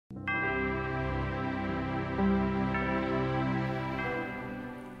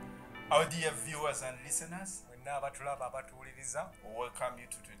Our dear viewers and listeners, we welcome you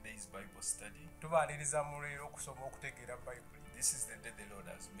to today's Bible study. This is the day the Lord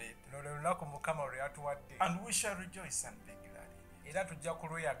has made, and we shall rejoice and be glad in it.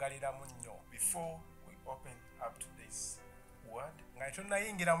 Before we open up today's word,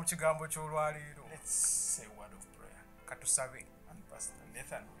 let's say a word of prayer. And Pastor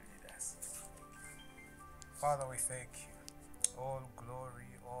Nathan will lead us. Father, we thank you. All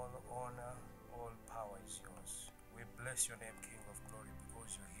glory, all honor, all power is yours. We bless your name, King of glory,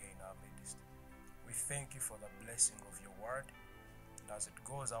 because you're here in our midst. We thank you for the blessing of your word. And as it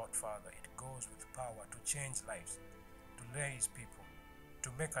goes out, Father, it goes with power to change lives, to raise people,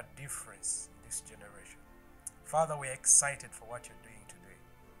 to make a difference in this generation. Father, we are excited for what you're doing today.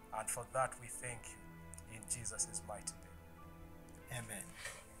 And for that, we thank you in Jesus' mighty name. Amen.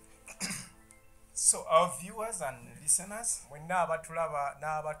 So our viewers and listeners, where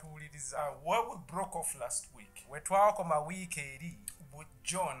we broke off last week,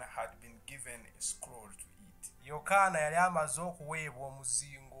 John had been given a scroll to eat.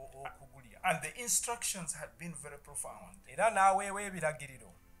 And the instructions had been very profound.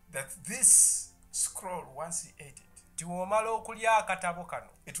 That this scroll, once he ate it,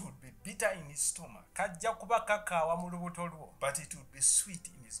 it would be bitter in his stomach, but it would be sweet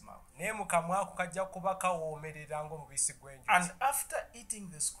in his mouth. And after eating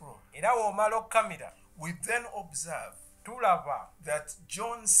the scroll, we then observe that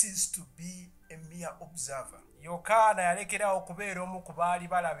John ceased to be a mere observer.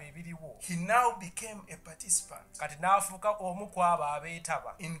 He now became a participant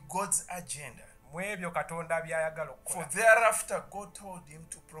in God's agenda. For thereafter God told him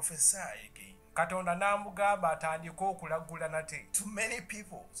to prophesy again to many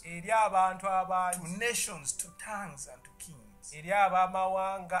peoples, to nations, to tongues, and to kings.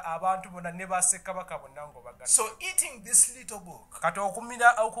 So eating this little book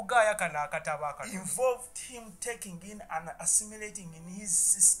involved him taking in and assimilating in his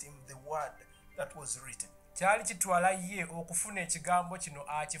system the word that was written. So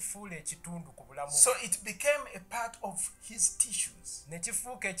it became a part of his tissues.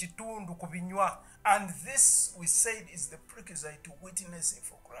 And this, we said, is the prerequisite to witnessing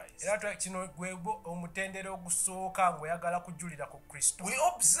for Christ. We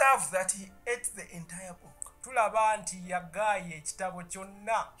observe that he ate the entire book.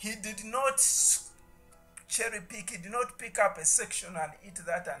 He did not cherry pick, he did not pick up a section and eat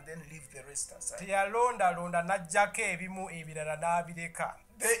that and then leave the rest aside.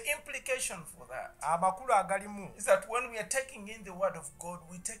 The implication for that is that when we are taking in the word of God,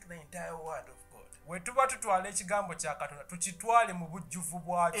 we take the entire word of God.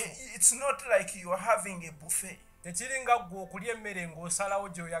 It's not like you are having a buffet.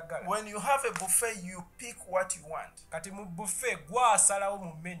 When you have a buffet, you pick what you want.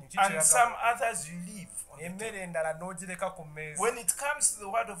 And some others you leave on the table. When it comes to the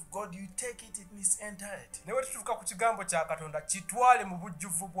word of God, you take it in its entirety.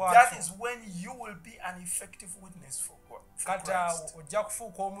 That is when you will be an effective witness for God.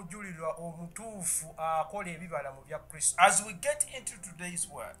 As we get into today's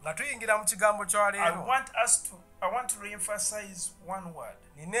word, I want to re-emphasize one word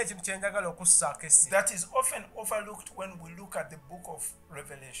that is often overlooked when we look at the book of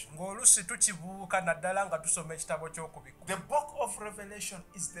Revelation. The book of Revelation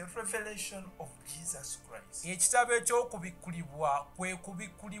is the revelation of Jesus Christ.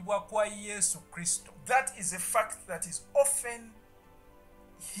 That is a fact that is often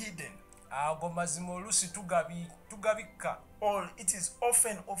hidden, or it is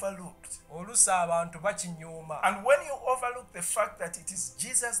often overlooked. And when you overlook the fact that it is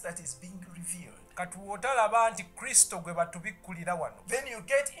Jesus that is being revealed, then you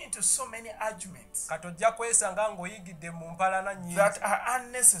get into so many arguments that are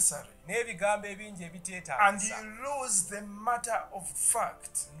unnecessary, and you lose the matter of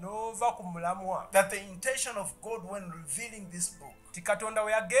fact that the intention of God when revealing this book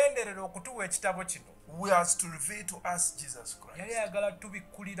was to reveal to us Jesus Christ.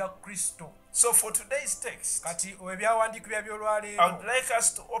 So for today's text, I would like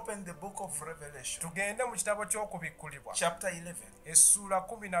us to open the book of Revelation, chapter 11,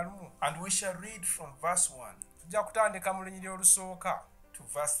 and we shall read from verse 1 to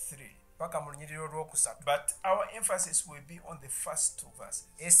verse 3. But our emphasis will be on the first two verses.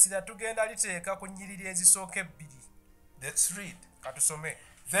 Let's read.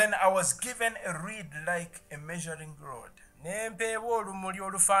 Then I was given a reed like a measuring rod, and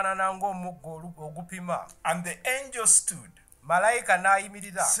the angel stood,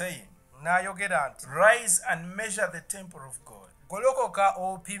 saying, n'ayogera nti rise and measure the temple of God, golokoka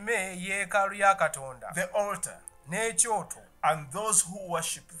opime yeekaalu ya Katonda the altar, n'ekyoto and those who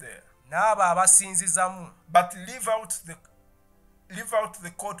worship there. n'abo abasinzizamu, But leave out the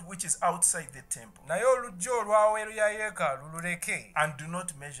court which is outside the temple, naye oluggi olwaweeru ya yeekaalu luleke, and do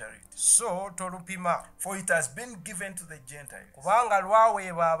not measure it. so tolupima, For it has been given to the Gentiles, kubanga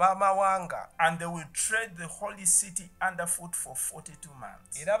lwaweebwa ab'amawanga, and they will tread the holy city underfoot for 42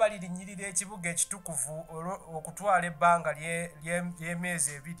 months. era balirinnyirira ekibuga ekitukuvu okutwala ebbanga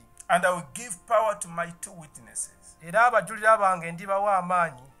ly'emyezi 2. And I will give power to my 2 witnesses, Era abajulira bange ndibawa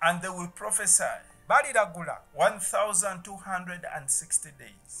amaanyi, and they will prophesy baliragula 1,260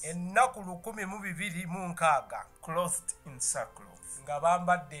 days, ennaku 1260, clothed in sackcloth. nga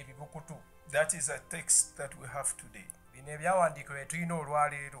bambadde ebibukutu. That is a text that we have today. Bino ebyawandiikibwa bye tulina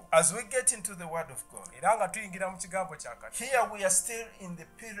olwaleero. As we get into the Word of God, Era nga tuyingira mu kigambo kya Katonda, here we are still in the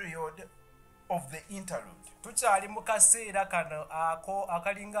period of the interlude tukyali mu kaseera kano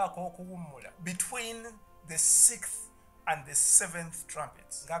akalinga ak'okuwummula, between the 6th and the 7th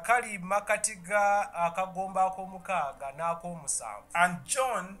trumpets. nga kali makati ga akagomba ak'omukaaga n'ak'omusanvu. And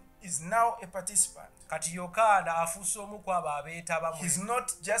John is now a participant. Kati Yokaana afuuse omu ku abo abeetaba mu. He's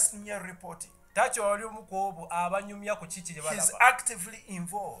not just mere reporting. Takyali omu ku abo abanyumya ku kiki kye He's balaba, actively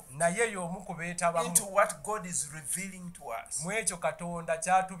involved naye y'omu ku beetabamu into what God is revealing to us. mu ekyo Katonda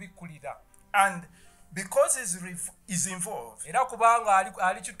ky'atubikkulira. And because he's involved, Era kubanga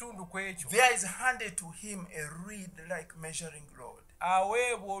ali kitundu ku ekyo, there is handed to him a reed like measuring rod,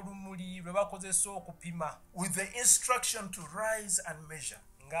 aweebwa olumuli lwe bakozesa okupima, with the instruction to rise and measure.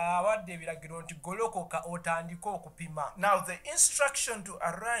 ng'awadde ebiragiro nti golokoka otandike okupima. Now the instruction to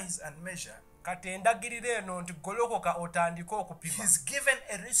arise and measure, Kati endagiriro eno nti golokoka otandike okupima, he's given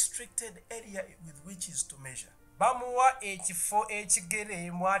a restricted area with which he's to measure. bamuwa ekifo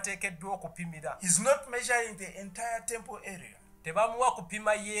ekigere mwateekeddwa okupimira. He's not measuring the entire temple area. Tebamuwa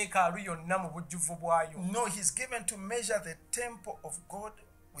kupima yeekaalu yonna mu bujjuvu bwayo. No, he's given to measure the temple of God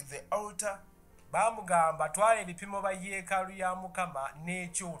with the altar Baamugamba twala ebipimo ba yeekaalu ya Mukama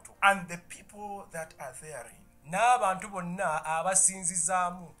n'ekyoto, and the people that are therein. n'abantu bonna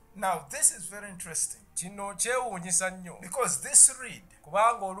abasinzizaamu. Now this is very interesting, Kino kyewuunyisa nnyo, because this reed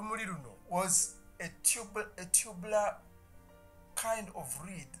kubanga olumuli luno was a tubular kind of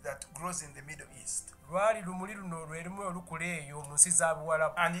reed that grows in the Middle East, lwali lumuli luno lwe lumu olukula eyo mu nsi za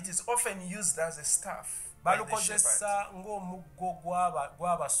Buwalabu. and it is often used as a staff by the shepherd. Balukozesa ng'omuggo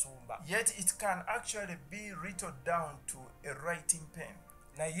gw'abasumba, Yet it can actually be whittled down to a writing pen.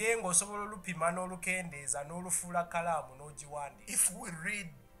 naye ng'osobola olupima n'olukendeeza n'olufuula kalaamu n'ogiwandiika. If we read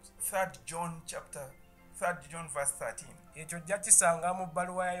 3 John verse 13, Ekyo ojja kisanga mu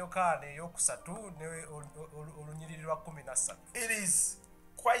bbaluwa ya Yokaana ey'okusatu ne olunyiriri lwa 13. it is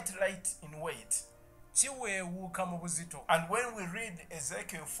quite light in weight. Kiweewuuka mu buzito. And when we read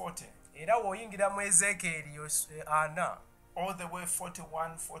Ezekiel 40, Era bw'oyingira mu Ezeekeri 40 all the way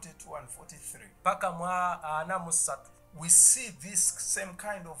 41, 42, and 43, paka mu 43, we see this same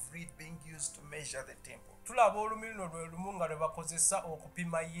kind of reed being used to measure the temple. tulaba olumuli luno lwe lumu nga lwe bakozesa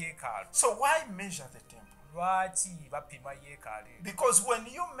okupima yeekaalu. So why measure the temple? Lwaki bapima yeekaalu? Because when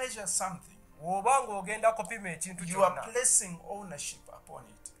you measure something, Oba ng'ogenda kupima ekintu you are kyonna, placing ownership upon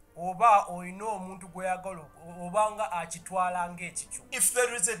it. oba olina omuntu gw'oyagala oba nga akitwala ng'ekikyo. If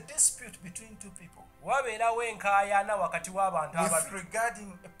there is a dispute between two people Wabeerawo enkaayana wakati w'abantu with ababiri,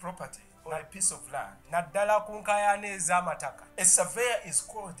 regarding a property or a piece of land, naddala ku nkaayana ez'amataka, a surveyor is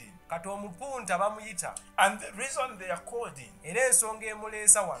called in. kati omupunta bamuyita, And the reason they are called in era ensonga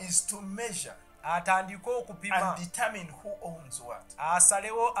emuleesa wano is to measure atandike okupima, and determine who owns what.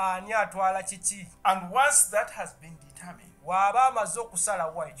 asalewo ani atwala kiki. And once that has been determined, Bw'aba amaze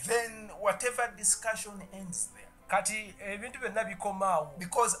okusalawo ekyo, then whatever discussion ends there, kati ebintu byonna bikomaawo,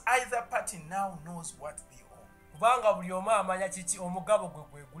 because either party now knows what they own. kubanga buli omu amanya kiki omugabo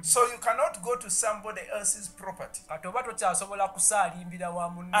gwe guli. So you cannot go to somebody else's property Kati oba tokyasobola kusaalimbira wa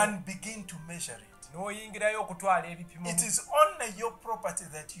munno and begin to measure it. n'oyingirayo okutwala ebipimo. It is only your property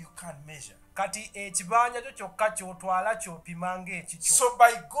that you can measure. Kati ekibanja kyo kyokka ky'otwala ky'opima ng'ekikyo. So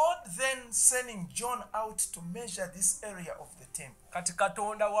by God then sending John out to measure this area of the temple, Kati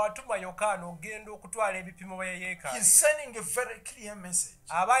Katonda w'atuma Yokaana ogenda okutwala ebipimo bya yeekaalu, he's sending a very clear message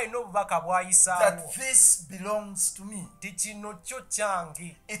aba alina obubaka bw'ayisaawo that this belongs to me. ti kino kyo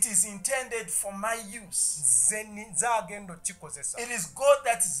kyange, It is intended for my use. nze agenda okkikozesa. It is God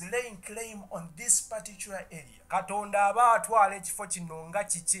that is laying claim on this particular area. Katonda aba atwala ekifo kino nga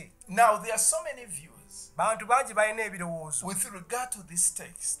kike. Now there are so many views Bantu bangi balina ebirowoozo with regard to this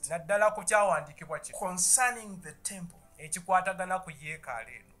text naddala ku kyawandiikibwa kino concerning the temple ekikwatagana ku yeekaalu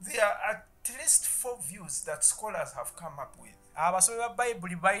eno. There are at least 4 views that scholars have come up with. Abasomi ba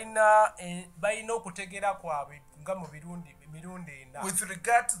Bayibuli balina okutegeera kwabwe nga mu mirundi 4 with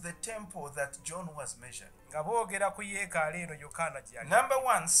regard to the temple that John was measuring. nga boogera ku yeekaalu eno Yokaana gye yali. Number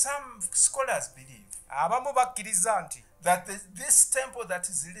 1, some scholars believe abamu bakkiriza nti that this temple that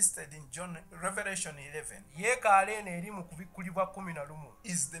is listed in Revelation 11 yeekaalu eno eri mu kubikkulibwa 11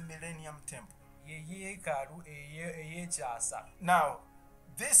 is the Millennium Temple. ye yeekaalu ey'ekyasa. Now,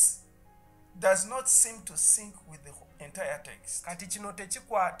 this does not seem to sync with the entire text. Kati kino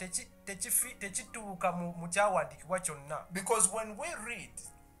tekituuka mu kyawandiikibwa kyonna. Because when we read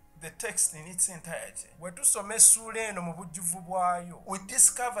the text in its entirety, bwe tusoma essuula eno mu bujjuvu bwayo, we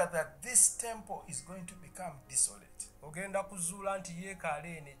discover that this temple is going to become desolate. ogenda kuzuula nti yeekaalu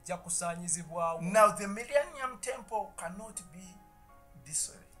eno ejja kusaanyizibwawo. Now, the Millennium Temple cannot be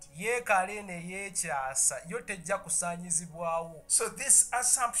desolate. yeekaalu eno ey'ekyasa yo tejja kusaanyizibwawo. So this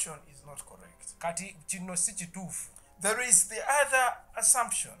assumption is not correct. Kati kino si kituufu. There is the other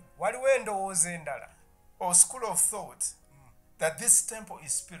assumption waliwo endowooza endala or school of thought that this temple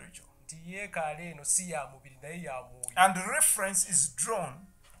is spiritual. nti yeekaalu eno si ya mubiri naye ya mwoyo. And reference is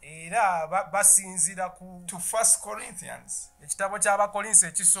drawn era basinzira to 1 Corinthians ekitabo ky'Abakolinso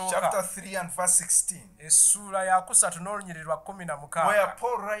ekisooka chapter 3 and verse 16, essuula ya 3 n'olunyiriri lwa 16 where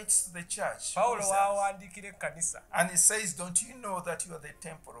Paul writes to the church, Pawulo waawandiikira ekkanisa and he says, don't you know that you are the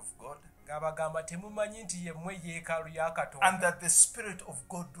temple of God, ng'abagamba temumanyi nti yemmwe yeekaalu ya and Katonda that the Spirit of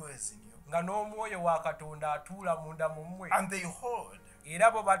God dwells in you? nga n'omwoyo wa Katonda atuula munda mu mmwe. And they hold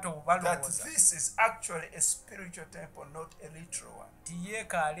era bo that balowooza this is actually a spiritual temple, not a literal one. nti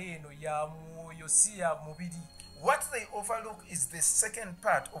yeekaalu eno ya mwoyo si ya mubiri. What they overlook is the second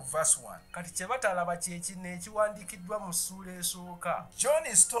part of verse 1. Kati kye batalaba kye kino ekiwandiikiddwa mu ssuula esooka. John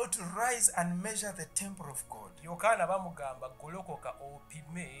is told to rise and measure the temple of God, Yokaana bamugamba golokoka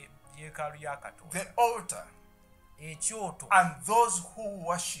opime yeekaalu ya Katonda, the altar, ekyoto, and those who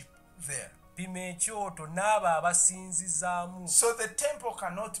worship there. pima ekyoto n'abo abasinzizaamu. So the temple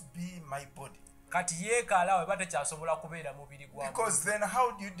cannot be my body. Kati yeekaalu awo eba tekyasobola kubeera mubiri gwa muntu. Because then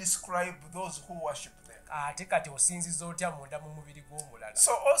how do you describe those who worship there? Ate kati osinziza otya munda mu mubiri gw'omulala.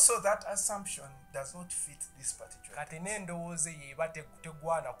 So also that assumption does not fit this particular Kati text. n'endowooza eyo eba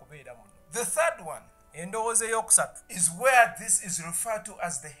tegwana kubeera muno. The third one Endowooza ey'okusatu, is where this is referred to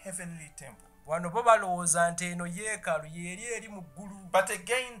as the heavenly temple. wano bo balowooza nti eno yeekaalu yeeri eri mu ggulu. But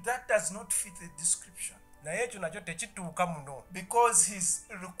again, that does not fit the description, naye ekyo nakyo tekituuka muno. because he's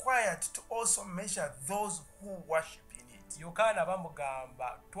required to also measure those who worship in it. Yokaana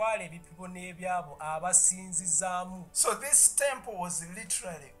bamugamba twala ebipimo n'ebyabo abasinzizaamu. So this temple was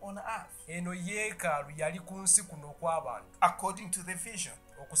literally on earth, eno yeekaalu yali ku nsi kuno okw'abantu according to the vision.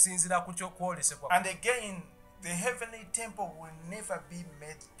 okusinziira ku kwolesebwa. And again, the heavenly temple will never be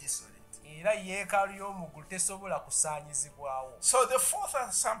made desolate. era yeekaalu y'omuggulu tesobola kusaanyizibwawo. So the fourth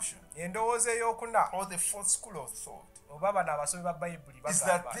assumption, Endowooza ey'okuna or the fourth school of thought, oba bano abasomi ba Bayibuli is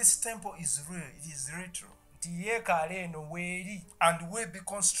bagamba that this temple is real, it is literal, nti yeekaalu eno weeri and will be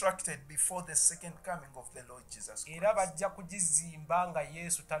constructed before the second coming of the Lord Jesus era Christ. bajja kugizimba nga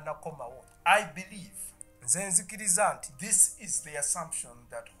Yesu tannakomawo. I believe Nze nzikiriza nti this is the assumption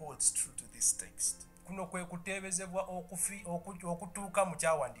that holds true to this text. kuno kwe kuteebezebwa okutuuka mu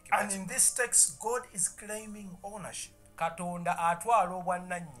kyawandiikibwa. And in this text, God is claiming ownership. Katonda atwala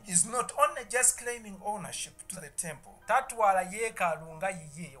obwannannyini. He's not only just claiming ownership to the temple, Tatwala yeekaalu nga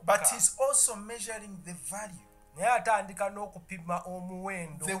yiye but yokka, he's also measuring the value, naye atandika n'okupima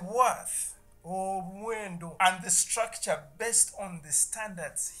omuwendo, the worth, omuwendo and the structure based on the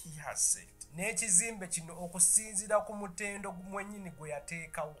standards he has set, n'ekizimbe kino okusinziira ku mutendo mwennyini gwe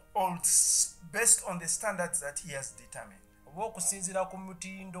yateekawo, or based on the standards that he has determined. oba okusinziira ku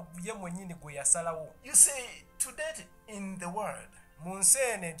mutindo ye mwennyini gwe yasalawo. You see, today in the world, Mu nsi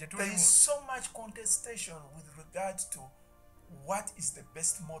eno gye there tulimu is so much contestation with regard to what is the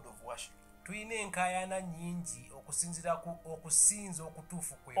best mode of worship, tulina enkaayana nnyingi okusinziira ku okusinza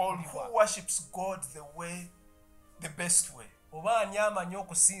okutuufu kwe or kulibwa, who worships God the best way. oba ani amanyi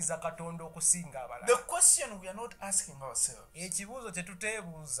okusinza Katonda okusinga The abalala. question we are not asking ourselves Ekibuuzo kye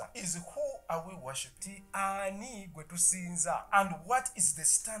tuteebuuza is who are we worshiping, ti ani gwe tusinza and what is the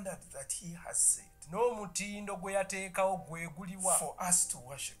standard that he has set n'omutindo gwe yateekawo gweguliwa for us to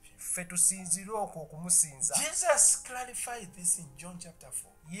worship him. ffe tusinzire okwo okumusinza. Jesus clarified this in John chapter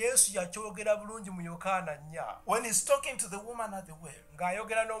 4. Yesu yakyogera bulungi mu Yokaana 4 when he's talking to the woman at the well.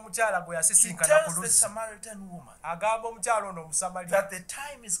 Ng'ayogera n'omukyala gwe He yasisinkana ku tells the luzzi. Samaritan woman Agamba omukyala ono Omusamaliya that the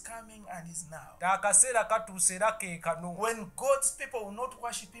time is coming and is now akaseera katuuse era ke kano when God's people will not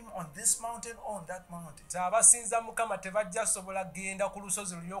worship him on this mountain or on that mountain. abasinza Mukama tebajja sobola genda ku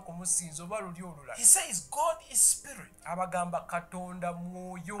lusozi luli okumusinza oba luli olulala. He says God is spirit, Abagamba Katonda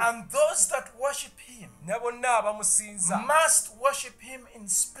mwoyo, and those that worship him ne bonna abamusinza must worship him in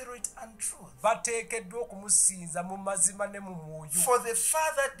spirit and truth. bateekeddwa okumusinza mu mazima ne mu mwoyo. For the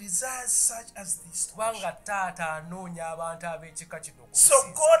Father desires such as this to worship. Kubanga Taata anoonya abantu ab'ekika kino So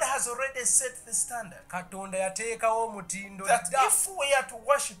okumusinza. God has already set the standard Katonda yateekawo omutindo that dda. if we are to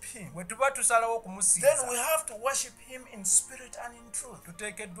worship him, Bwe tuba tusalawo then okumusinza we have to worship him in spirit and in truth.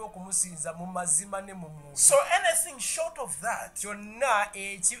 tuteekeddwa okumusinza mu mazima ne mu mwoyo. So anything short of that Kyonna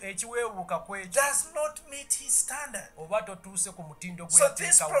ekiweewuuka ku ekyo does not meet his standard. oba totuuse ku mutindo gwe So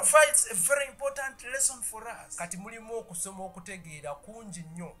this yateekawo. provides a very important lesson for us, Kati mulimu okusoma okutegeera kungi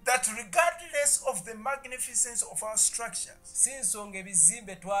nnyo. that regardless of the magnificence of our structures Si nsonga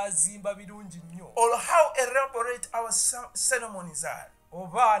ebizimbe twazimba birungi nnyo or how elaborate our ceremonies are,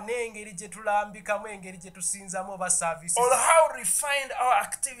 oba n'engeri gye tulambikamu, engeri gye tusinzamu oba saavisi, or how refined our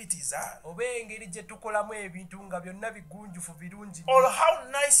activities are, oba engeri gye tukolamu ebintu nga byonna bigunjufu birungi or nnyo, how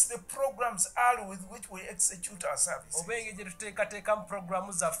nice the programs are with which we execute our services, oba engeri gye tuteekateekamu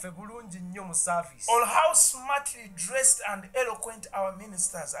puroguramu zaffe bulungi nnyo mu saavisi, or how smartly dressed and eloquent our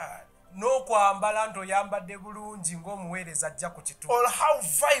ministers are, n'okwambala nti oyambadde bulungi ng'omuweereza ajja ku kitundu, or how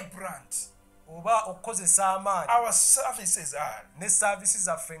vibrant oba okukozesa amaanyi our services are. ne saavisi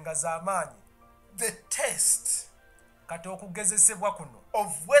zaffe nga z'amaanyi. The test Kati okugezesebwa kuno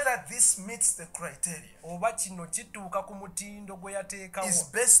of whether this meets the criteria oba kino kituuka ku mutindo gwe yateekawo is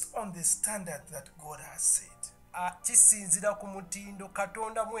based on the standard that God has set. kisinzira ku mutindo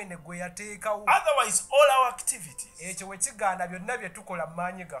Katonda mwene gwe yateekawo. Otherwise, all our activities Ekyo bwe kigaana byonna bye tukola mu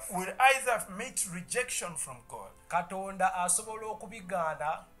maanyi gaffe, will either meet rejection from God Katonda asobola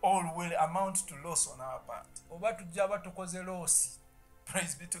okubigaana or will amount to loss on our part. oba tujja ba tukoze loosi.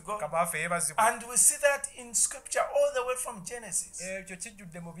 Praise be to God. Kabaafe yeebazibwe. And we see that in scripture all the way from Genesis. Ekyo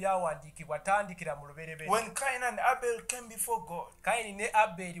kijjudde mu byawandiikibwa tandikira mu lubereberye. When Cain and Abel came before God Kayini ne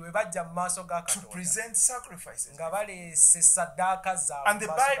Aberi bwe bajja mu maaso ga to Katonda present sacrifices, nga baleese saddaaka zaabwe and the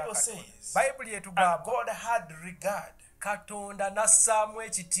mu maaso ga Bible Katonda. says, Bayibuli and etugamba God had regard Katonda n'assaamu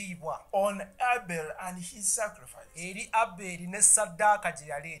ekitiibwa on Abel and his sacrifice. eri Aberi ne saddaaka gye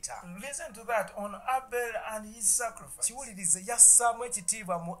yaleeta. Listen to that, on Abel and his sacrifice. Kiwulirize, yassaamu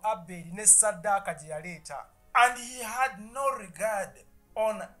ekitiibwa mu Aberi ne saddaaka gye yaleeta. And he had no regard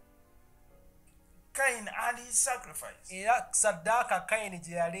on Cain and his sacrifice. Era saddaaka Kayini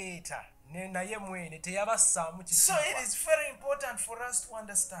gye yaleeta ne naye mwene teyabassaamu So kitiibwa. it is very important for us to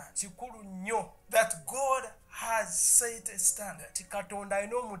understand Kikulu nnyo that God has set a standard. ti Katonda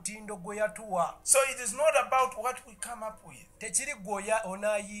alina omutindo gwe yatuwa. So it is not about what we come up with. Tekiri gwoya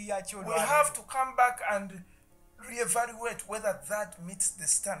onaayiiya ki We olwaleero. have to come back and reevaluate whether that meets the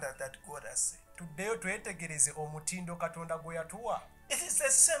standard that God has set. Tuddeyo twetegereze omutindo Katonda gwe yatuwa. It is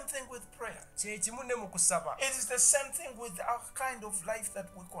the same thing with prayer. Kye kimu ne mu kusaba. It is the same thing with our kind of life that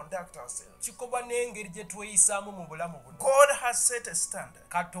we conduct ourselves. Kikoba n'engeri gye tweyisaamu mu bulamu buno. God has set a standard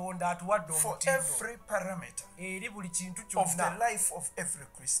Katonda atuwadde for omutindo every parameter eri buli kintu of the kyonna life of every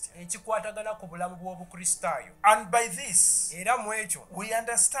Christian. ekikwatagana ku bulamu bw'Obukristaayo. And by this, Era mu ekyo we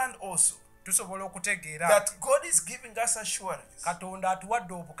understand also tusobola okutegeera that God is giving us assurance Katonda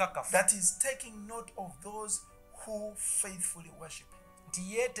atuwadde obukakafu that He's taking note of those who faithfully worship Him.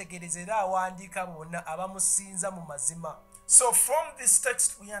 nti yeetegereza era awandiika bonna abamusinza mu mazima. So from this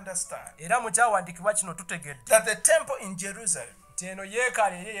text we understand Era mu kyawandiikibwa kino tutegedde that the temple in Jerusalem nti eno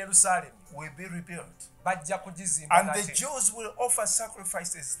yeekaalu eri Yerusaalemi will be rebuilt, bajja kugizimba and the nate. Jews will offer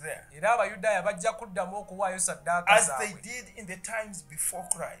sacrifices there Era Abayudaaya bajja kuddamu okuwaayo saddaaka as they zaabwe did in the times before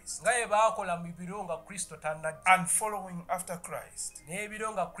Christ nga bwe baakola mu biro nga Kristo tannajja and following after Christ.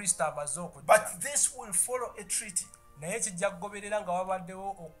 n'ebiro nga Kristo amaze okujja. But this will follow a treaty Naye kijja kugoberera nga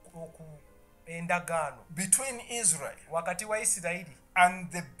wabaddewo endagaano between Israel wakati wa Isirayiri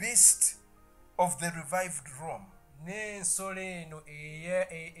and the beast of the revived Rome n'ensolo eno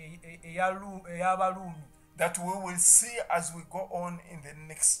ey'Abaruumi. that we will see as we go on in the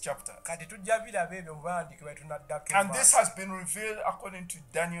next chapter. Kati tujja biraba ebyo mu bawandiikibwa tunaddako. And this has been revealed according to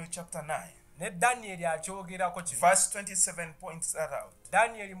Daniel chapter 9. Ne Danyeri akyogerako kino. Verse 27 points that out.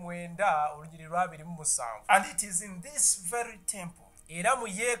 Danyeri 9 olunyiri lwa 27. And it is in this very temple era mu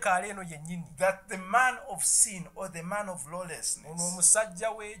yeekaalu eno yennyini that the man of sin or the man of ono lawlessness, omusajja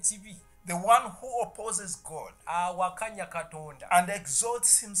w'ekibi the one who opposes God awakanya Katonda and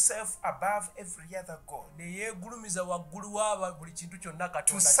exalts himself above every other God, ne yeegulumiza waggulu wa buli kintu kyonna to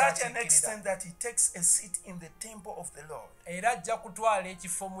Katonda such an ky'akiikirira extent that he takes a seat in the temple of the Lord, era ajja kutwala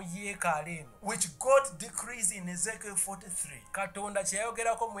ekifo mu yeekaalu eno which God decrees in Ezekiel 43, Katonda kye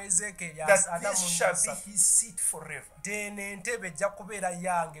yayogerako mu Ezeekeri that this shall be his seat forever. eno entebe ejja kubeera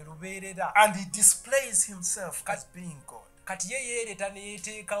yange lubeerera And he displays himself as being God, kati ye yeereeta ne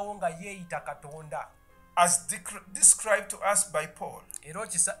yeeteekawo nga yeeyita Katonda as described to us by Paul era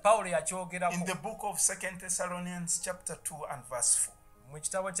Pawulo in yakyogerako the book of 2 Thessalonians chapter 2 and verse 4. mu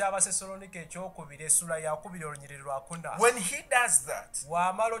kitabo ky'Abasessalonike ekyokubiri essula yakubiri olunyiriri lwakuna When he does that,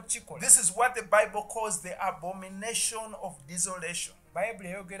 bw'amala okikola this is what the Bible calls the abomination of desolation. bayibuli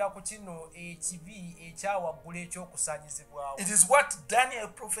eyogera ku kino ekibi ekyawaggulu ekyokusaanyizibwawo. It is what Daniel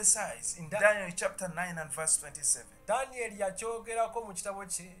prophesies in Daniel chapter 9 and verse 27. Daniel yakyogerako mu kitabo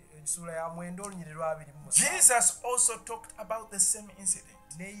kye essula ya 9 olunyiriri lwa 27. Jesus also talked about the same incident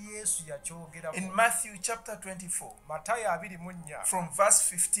ne Yesu yakyogerako in Matthew chapter 24 Matayo 24 from verse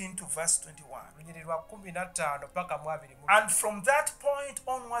 15 to verse 21. olunyiriri lwa 15 paka mu 24. And from that point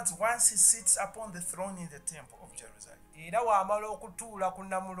onwards, once he sits upon the throne in the temple of Jerusalem, era wamala okutuula ku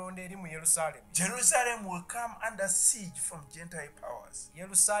Namulondo eri mu Yerusaalemi, Jerusalem will come under siege from Gentile powers,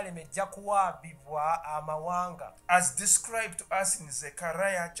 Yerusaalemi ejja kuwaabibwa amawanga, as described to us in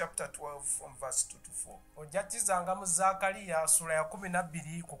Zechariah chapter 12 from verse 2 to 4. ojja kizanga mu Zaakaliya sula ya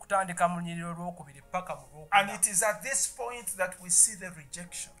 12 ku kutandika mu lunyiriri olwokubiri paka mu And lwokuna. it is at this point that we see the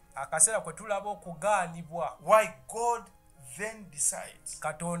rejection. Akaseera kwe tulaba okugaanibwa, Why God then decides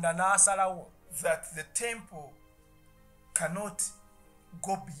Katonda n'asalawo that the temple cannot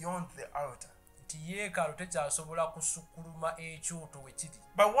go beyond the altar. nti yeekaalu tekyasobola kusukkuluma ekyoto we kiri.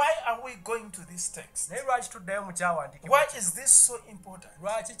 But why are we going to this text? Naye lwaki tuddayo mu kyawandiikibwa Why kino? is this so important?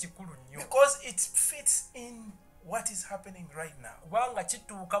 Lwaki kikulu nnyo? Because it fits in what is happening right now. Kubanga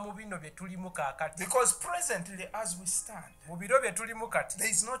kituuka mu bino bye tulimu kaakati. Because presently, as we stand, Mu biro bye tulimu kati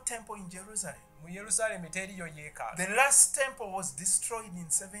there is no temple in Jerusalem. mu Yerusaalemi teriyo yeekaalu. The last temple was destroyed in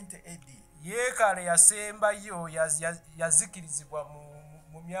 70 AD Yeekaalu eyasembayo yazikirizibwa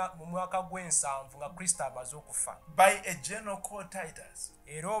mu mwaka gw'ensanvu nga Kristo amaze okufa. by a general called Titus,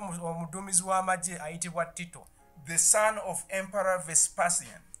 Era omuduumizi w'amagye ayitibwa Tito, the son of Emperor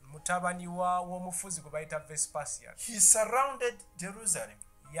Vespasian. mutabani w'omufuzi gwe bayita Vespasian. He surrounded Jerusalem,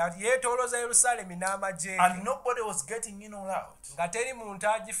 Yeetoolooza Yerusaalemi n'amagye and ge, nobody was getting in or out. nga teri muntu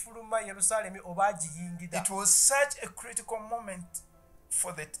agifuluma Yerusaalemi oba agiyingira. It was such a critical moment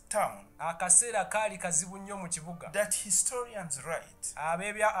for the town Akaseera kaali kazibu nnyo mu kibuga. that historians write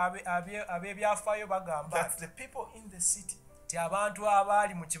Ab'ebyafaayo bagamba that the people in the city nti abantu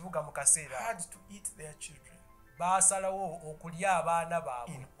abaali mu kibuga mu kaseera had to eat their children baasalawo okulya abaana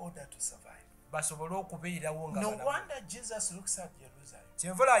baabwe in order to survive. basobole okubeerawo nga No balamu. wonder Jesus looks at Jerusalem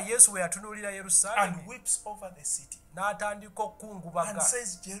Kyenvola Yesu we yatunuulira Yerusaalemi and weeps over the city n'atandika and okukungubaga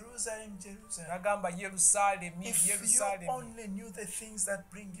says, Jerusalem, Jerusalem, n'agamba Yerusaalemi, if you Yerusaalemi, only knew the things that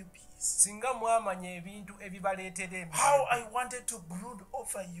bring you peace, singa mwamanya ebintu ebibaleetera how emirembe, I wanted to brood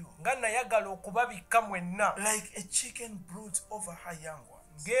over you nga nayagala okubabikka mwenna like a chicken broods over her young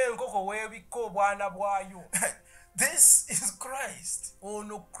ones. ng'enkoko weebikka obwana bwayo. This is Christ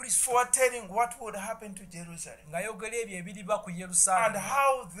Ono Kristo foretelling what would happen to Jerusalem ng'ayogera ebyo ebiriba ku and Yerusaalemi,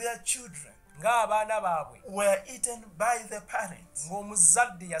 how their children ng'abaana baabwe were eaten by the parents.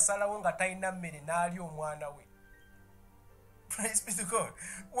 ng'omuzadde yasalawo nga talina mmere n'alya omwana we. Praise be to God.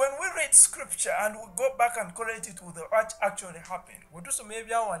 When we read scripture and we go back and correlate it with what actually happened, Bwe tusoma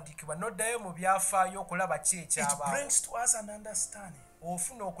ebyawandiikibwa n'oddayo mu byafaayo okulaba ki it ekyabaawo, brings to us an understanding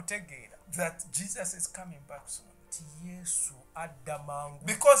ofuna okutegeera that Jesus is coming back soon. nti Yesu adda mangu.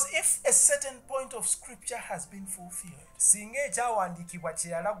 Because if a certain point of scripture has been fulfilled, Singa ekyawandiikibwa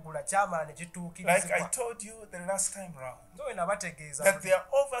kye yalaggula kyamala ne like I kituukirizibwa, told you the last time round, nga bwe nabategeeza that there are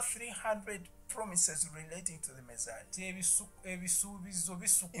over 300 promises relating to the Messiah nti ebisuubizo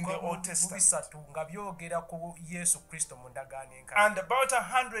in the Old bisukka mu Testament. 3 nga byogera ku Yesu Kristo mu ndagaano enkadde. And about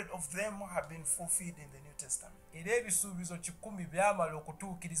 100 of them have been fulfilled in the New Testament. Era ebisuubizo 100 byamala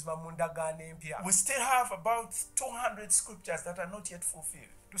okutuukirizibwa mu ndagaano empya. We still have about 200 scriptures that are not yet fulfilled.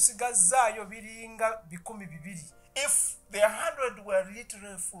 Tusigazzaayo biringa 200. If the 100 were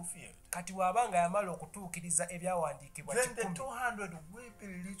literally fulfilled, kati bw'abanga yamala okutuukiriza ebyawandiikibwa then the 100 200 will be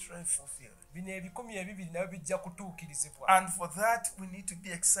literally fulfilled. bino 200 nabyo bijja kutuukirizibwa. And for that, we need to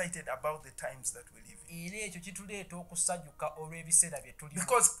be excited about the times that we live in. Era ekyo kituleeta okusanyuka olw'ebiseera bye tulimu.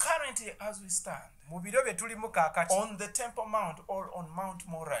 Because currently, as we stand Mu biro bye tulimu kaakati, on the Temple Mount or on Mount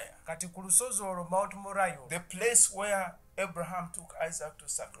Moriah, kati ku lusozi olwo Mount Moriah, the place where Abraham took Isaac to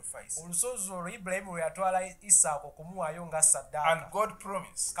sacrifice, olusozi olwo Ibulayimu lwe yatwala Isaaka okumuwaayo nga and ssaddaaka, God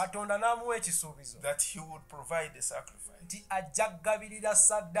promised Katonda n'amuwa ekisuubizo that he would provide the sacrifice. nti ajja kugabirira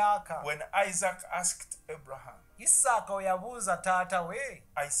ssaddaaka. When Isaac asked Abraham, Isaaka we yabuuza taata we,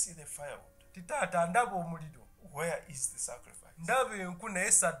 I see the firewood, ti taata ndaba omuliro, where is the sacrifice? ndaba enku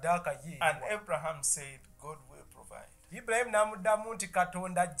naye ssaddaaka ye And eruwa? Abraham said, God will provide. Ibulayimu n'amuddamu nti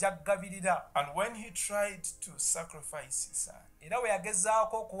Katonda ajja kugabirira. And when he tried to sacrifice his son, Era bwe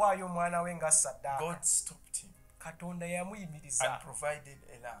yagezaako okuwaayo omwana we nga ssaddaaka, God stopped him Katonda and yamuyimiriza, provided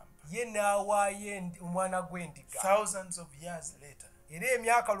a lamb. ye n'awaayo omwana gw'endiga. Thousands of years later, Era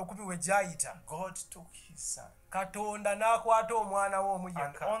emyaka 1000 we gyayita, God took his son, Katonda n'akwata omwana we omu and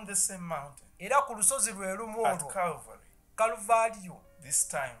yekka. on the same mountain Era ku lusozi lwe lumu at olwo Calvary, Kaluvaaliyo, this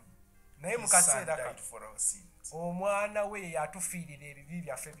time naye mu his son kaseera died kano for our sins. omwana we yatufiirira ebibi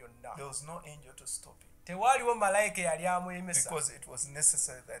byaffe byonna. There was no angel to stop him, Tewaaliwo malayika yali amwemesa, because it was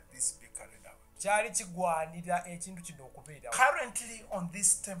necessary that this be carried out. kyali kigwanira ekintu kino okubeerawo. Currently on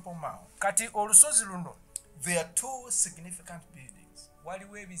this Temple Mount, Kati olusozi luno there are two significant buildings.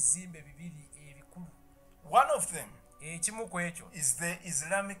 waliwo ebizimbe bibiri ebikulu. One of them Ekimu ku ekyo is the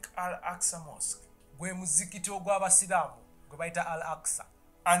Islamic Al-Aqsa Mosque, gwe muzikiti ogw'abasiraamu gwe bayita Al Aqsa.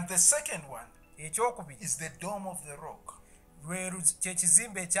 and the second one Ekyokubiri is the Dome of the Rock. kye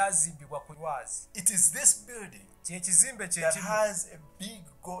kizimbe ekyazimbibwa ku lwazi. It is this building Kye kizimbe that kyekimu has a big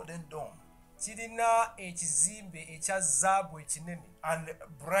golden dome kirina ekizimbe ekya zaabu ekinene and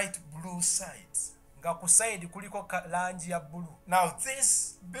bright blue sides. nga ku sayidi kuliko langi ya bbulu. Now,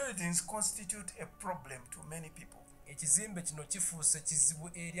 these buildings constitute a problem to many people Ekizimbe kino kifuuse kizibu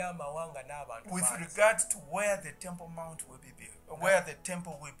eri amawanga n'abantu with bangi, regard to where the Temple Mount will be built, where the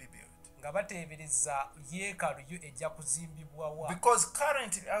temple will be built. nga bateebereza yeekaalu yo ejja kuzimbibwa wa. Because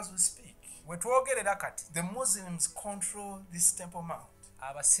currently, as we speak, We twogerera kati the Muslims control this Temple Mount,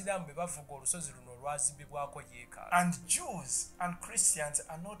 abasiraamu be bavuga olusozi luno olwazimbibwako yeekaalu, and Jews and Christians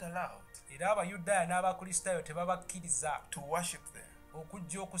are not allowed era Abayudaaya n'Abakristaayo tebabakkiriza to worship there.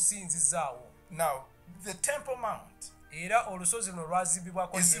 okujja okusinzizaawo. Now, the Temple Mount Era olusozi luno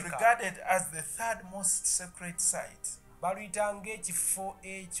olwazimbibwako is yeekaalu regarded as the third most sacred site baluyita ng'ekifo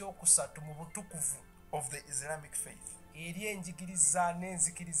ekyokusatu mu butukuvu of the Islamic faith. eri enjigiriza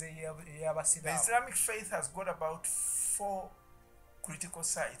n'enzikiriza The ey'abasiraamu. Islamic faith has got about 4 critical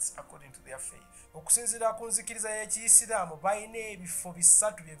sites according to their faith. Okusinziira ku nzikiriza y'Ekiyisiraamu balina ebifo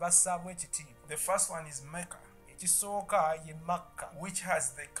 3 bye bassaamu ekitiibwa. The first one is Mecca, Ekisooka ye Makka, which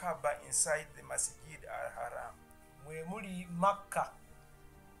has the Kaaba inside the Masjid al-Haram. mwe muli Makka.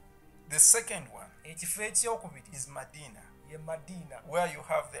 The second one Ekifo ekyokubiri is Medina, ye Madiina, where you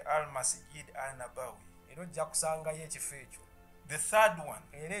have the Al-Masjid al-Nabawi. era ojja kusangayo ekifo ekyo. The third one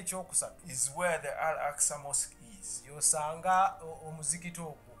Era ekyokusatu is where the Al-Aqsa Mosque is. y'osanga omuzikiti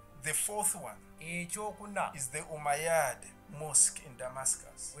ogwo. The fourth one Ekyokuna is the Umayyad Mosque in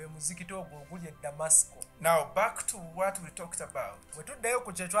Damascus. gwe muzikiti ogwo oguli e Damasco. Now, back to what we talked about Bwe tuddayo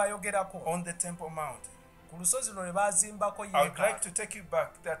ku kye twayogerako on the Temple Mount. ku lusozi luno lwe baazimbako I would like yeekaalu, to take you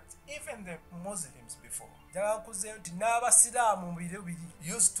back that even the Muslims before njagala nkuzeeyo nti n'abasiraamu mu biro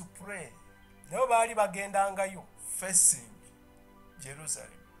biri used to pray nabo baali bagendangayo, facing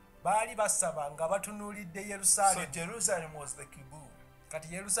Jerusalem. baali basaba nga batunuulidde So Yerusaalemi. Jerusalem was the kibbutz.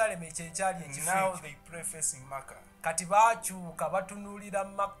 Kati Yerusaalemi ekyo ekyali ekifo Now ekyo. they pray facing Mecca. Kati baakyuka batunuulira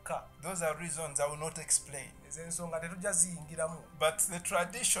Makka. Those are reasons I will not explain. Ezo ensonga tetujja ziyingiramu. But the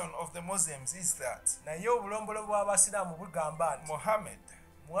tradition of the Muslims is that Naye obulombolo bw'abasiraamu bugamba nti Muhammad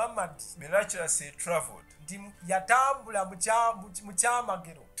Muhammad miraculously traveled nti yatambula mu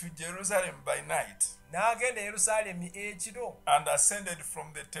kyamagero to Jerusalem by night n'agenda e Yerusaalemi ekiro, and ascended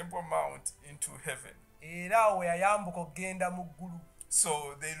from the Temple Mount into heaven. era awo yayambuka okgenda mu ggulu.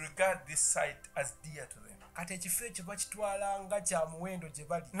 So they regard this site as dear to them. Kati ekifo ekyo bakitwala nga kya muwendo gye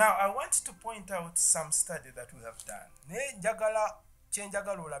bali. Now, I want to point out some study that we have done Naye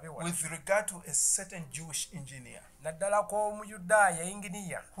kyenjagala olabe wano with regard to a certain Jewish engineer naddala kw'Omuyudaaya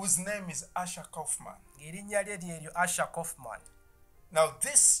inginiya whose name is Asher Kaufman. erinnya lye lyeryo Asher Kaufman. Now,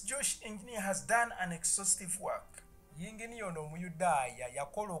 this Jewish engineer has done an exhaustive work yingini ono omuyudaaya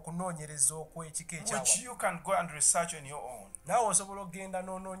yakola okunoonyereza okw'ekika which ekyawa you can go and research on your own, naawe osobola okgenda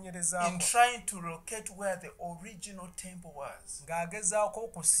n'onoonyerezaako in trying to locate where the original temple was. ng'agezaako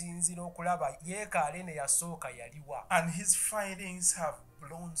okusinziira okulaba yeekaala eno yasooka yaliwa, And his findings have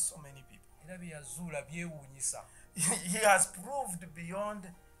blown so many people. era bye yazuula byewuunyisa. He has proved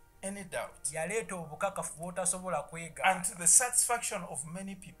beyond any doubt, Yaleeta obukakafu bw'otasobola and kwegaana to the satisfaction of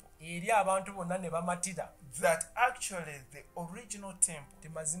many people, eri abantu bonna ne bamatira that actually the original temple ti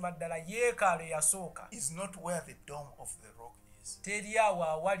mazima ddala yeekaalo eyasooka is not where the dome of the rock is. teri awo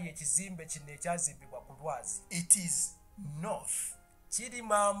awali ekizimbe kino ekyazimbibwa ku lwazi, It is north kiri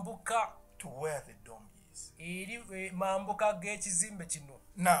mambuka to where the dome is. eri mambuka g'ekizimbe kino.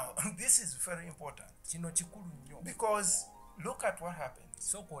 Now, this is very important Kino kikulu nnyo, because look at what happened.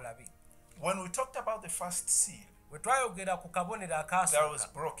 sooka olabe. When we talked about the first seal Bwe twayogera ku kabonero that was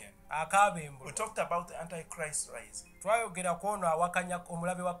akaasooka broken, we akaabembulwa, talked about the Antichrist rising. twayogera ku ono awakanya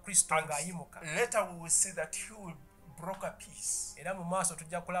omulabe wa Kristo And ng'ayimuka, later we will see that he will broker peace era mu maaso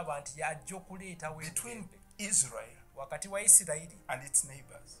tujja kulaba nti yajja okuleetawo between emirembe Israel wakati wa Isirayiri and its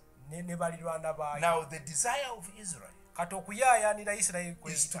neighbors. ne balirwana baayo. Now, the desire of Israel Kati okuyaayaanira Isirayiri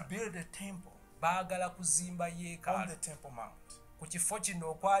is to kweyita, build a temple baagala kuzimba on yeekaalu the Temple Mount. ku kifo kino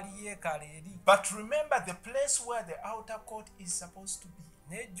okwali yeekaalu eri. But remember the place where the outer court is supposed to be.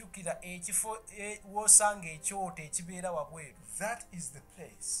 Nejjukira ekifo w'osanga ekyoto ekibeera wabweru, That is the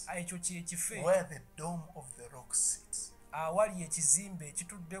place ekyo kyekifo where the dome of the rock sits. awali ekizimbe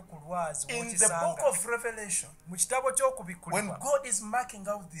ekitudde ku lwazi In the book w'okisanga. of Revelation, Mu kitabo when ky'okubikkulirwa, God is marking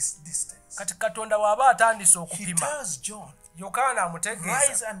out this distance, kati Katonda bw'aba atandise he okupima, tells John, Yokaana amutegeeza,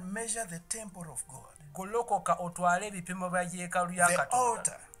 rise and measure the temple of God, golokoka otwale ebipimo bya yeekaalu ya the Katonda,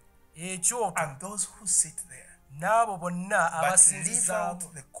 altar, ekyoto and those who sit there. n'abo bonna But leave abasinzizaamu,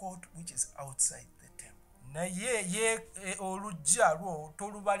 out the court which is outside the temple. naye olujja lwo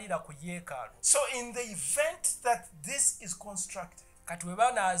tolubalira ku yeekaalu. So in the event that this is constructed, Kati bwe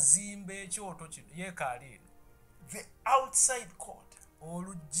banaazimba ekyoto kino yeekaalu eno, the outside court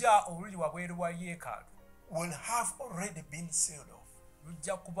olujja oluli wabweru wa yeekaalu will have already been sealed off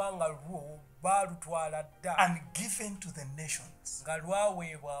lujja kubanga lwo baalutwala dda and given to the nations, nga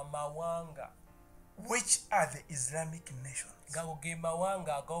lwaweebwa amawanga, which are the Islamic nations. gago ge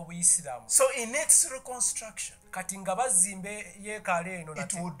mawanga ag'Obuyisiraamu. So in its reconstruction, Kati nga bazimba yeekaalu eno it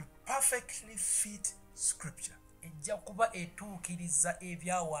nate would perfectly fit scripture ejja kuba etuukiriza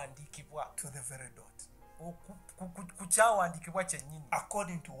ebyawandiikibwa to the very dot, ku kyawandiikibwa kyennyini,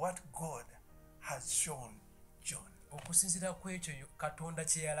 according to what God has shown John. okusinziira ku ekyo Katonda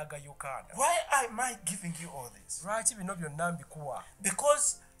kye yalaga Yokaana. Why am I giving you all this? Lwaki bino byonna mbikuwa?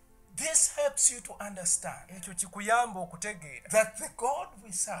 Because this helps you to understand Ekyo kikuyamba okutegeera that the God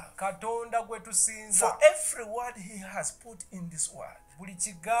we serve, Katonda gwe tusinza, for every word he has put in this word, buli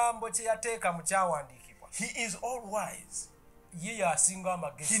kigambo kye yateeka mu kyawandiikibwa, he is all wise. ye y'asinga He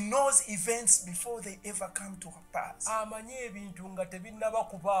amagezi. knows events before they ever come to pass. Amanyi ebintu nga tebinnaba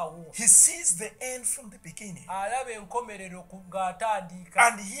kubaawo, He sees the end from the beginning. alaba enkomerero ng'atandika,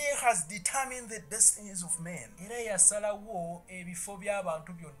 And he has determined the destinies of men era yasalawo ebifo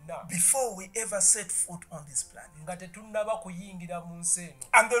by'abantu byonna before we ever set foot on this planet. nga tetunnaba kuyingira mu nsi eno,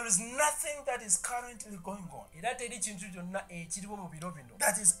 And there is nothing that is currently going on era teri kintu kyonna ekiriwo mu biro bino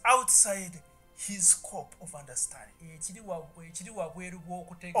that is outside his scope of understanding, ekiri wabweru or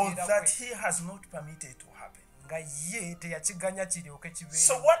bw'okutegeera that kwe, he has not permitted to happen. nga ye teyakiganya kiryoke So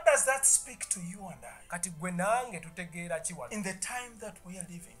kibeera. what does that speak to you and I Kati gwe nange tutegeera ki wano, in the time that we are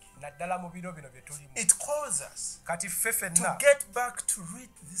living in? naddala mu biro bino bye tulimu? It calls us Kati ffe to ffenna get back to read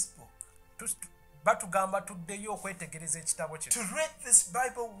this book, batugamba tuddeyo okwetegereza ekitabo kino, to read this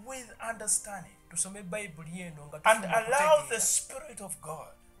Bible with understanding, tusome bayibuli eno nga and tufuna allow the okutegeera, Spirit of God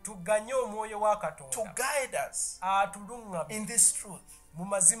tuganye omwoyo wa to Katonda guide us atuluŋŋamye in this truth. mu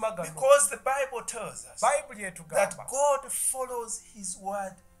mazima gano. Because the Bible tells us Bayibuli that etugamba God follows his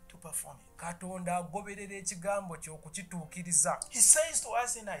word to perform it. Katonda agoberera ekigambo kye okukituukiriza. He says to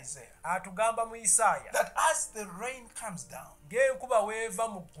us in Isaiah Atugamba mu Isaaya that as the rain comes down ng'enkuba weeva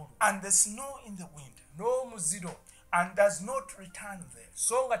mu ggulu and the snow in the winter n'omuziro, and does not return there,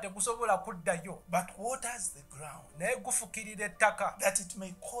 so nga tegusobola kuddayo, but waters the ground, naye gufukirira ettaka, that it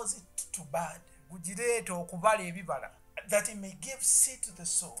may cause it to bud, gugireeta okubala ebibala, that it may give seed to the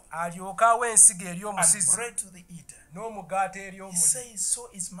sower alyoke awa ensigo eri and omusizi bread to the eater. n'omugaati eri He omuli. says, so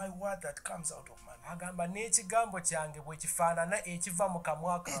is my word that comes out of my mouth. Agamba n'ekigambo kyange bwe kifaanana ekiva mu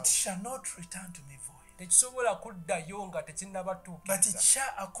kamwa It kange, shall not return to me void, tekisobola kuddayo nga but it tekinnabatuukiriza,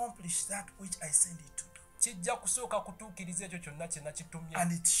 shall accomplish that which I send it to do, kijja kusooka kutuukiriza ekyo kyonna kye nakitumye,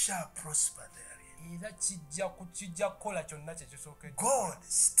 and it shall prosper therein. God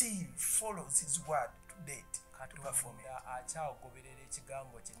still follows his word to date to perform it.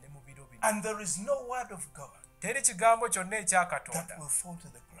 And there is no word of God that will fall to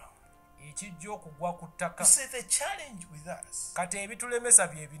the ground. You see, the challenge with us,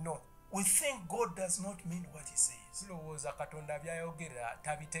 we think God does not mean what he says.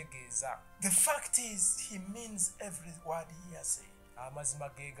 The fact is, he means every word he has said.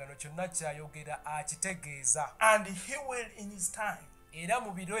 And he will in his time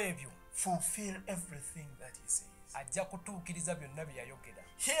fulfill everything that he says.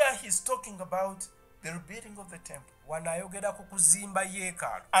 Here he's talking about the rebuilding of the temple.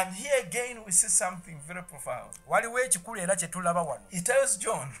 And here again we see something very profound. He tells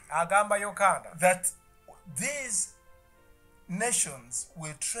John that these nations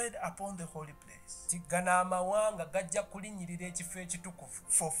will tread upon the holy place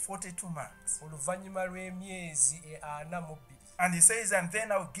for 42 months. And he says, and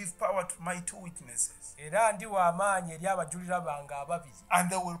then I'll give power to my 2 witnesses. And they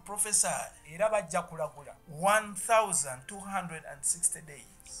will prophesy 1,260 days,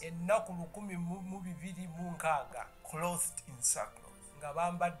 clothed in sackcloth.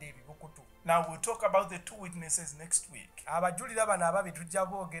 Now we'll talk about the 2 witnesses next week. But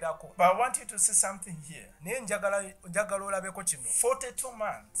I want you to see something here. 42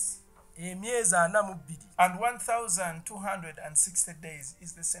 months and 1,260 days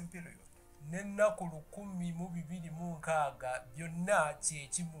is the same period.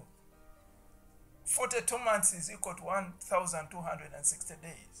 42 months is equal to 1,260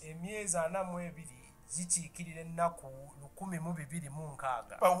 days.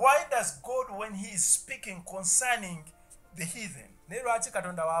 But why does God, when he is speaking concerning the heathen,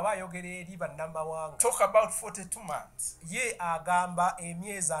 talk about 42 months?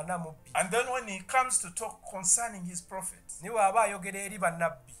 And then when he comes to talk concerning his prophets,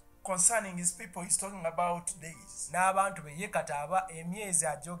 concerning his people, he's talking about days.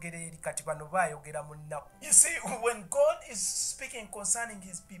 You see, when God is speaking concerning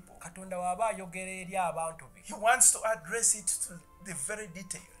his people, he wants to address it to the very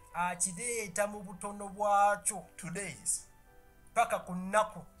detail. To days.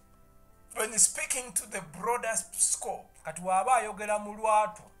 When he's speaking to the broader scope,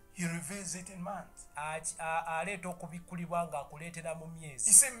 he reveals it in months.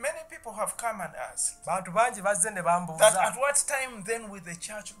 You see, many people have come and asked that at what time then will the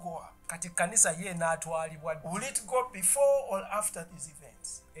church go up? Will it go before or after these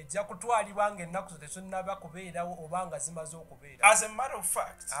events? As a matter of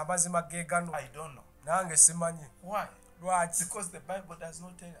fact, I don't know. Why? Because the Bible does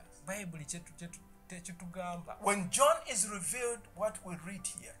not tell us. When John is revealed what we read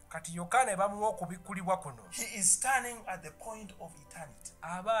here, he is standing at the point of eternity,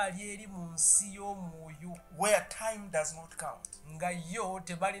 where time does not count. And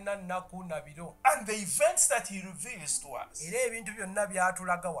the events that he reveals to us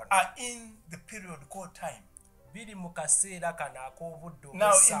are in the period called time.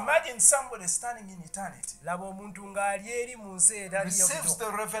 Now imagine somebody standing in eternity, receives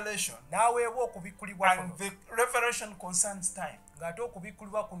the revelation, and the revelation concerns time.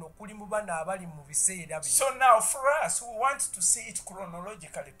 So now for us who want to see it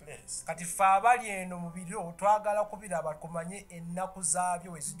chronologically placed, but we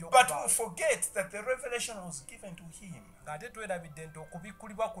forget that the revelation was given to him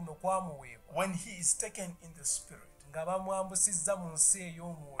when he is taken in the spirit,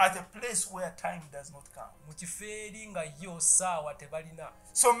 at a place where time does not count.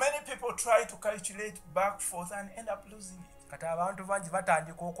 So many people try to calculate back forth and end up losing it,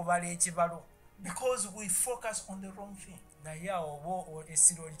 because we focus on the wrong thing.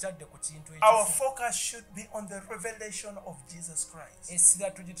 Our focus should be on the revelation of Jesus Christ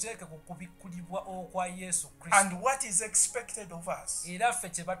and what is expected of us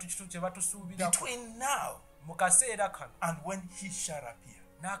between now and when he shall appear.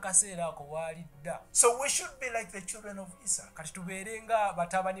 So we should be like the children of Isaac, who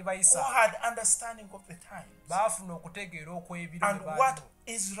had understanding of the times and what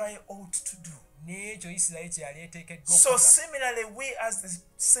Israel ought to do. So similarly, we as the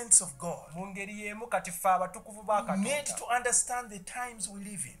saints of God need to understand the times we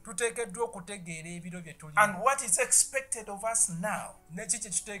live in and what is expected of us now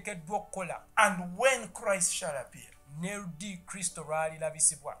and when Christ shall appear.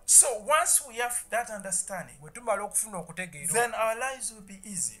 So once we have that understanding, then our lives will be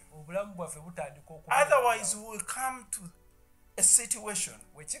easier. Otherwise we will come to a situation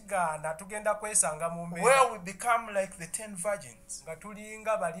wekigaana tugenda kwesanga mu mbeera where we become like the 10 virgins nga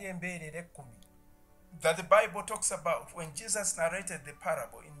tulinga bali embeerera 10 that the Bible talks about when Jesus narrated the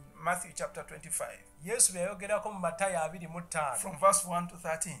parable in Matthew chapter 25 Yesu yayogerako mu Matayo 25 from verse 1 to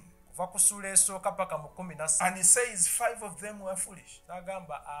 13. kuva ku ssuula esooka paka mu 17 And he says 5 of them were foolish.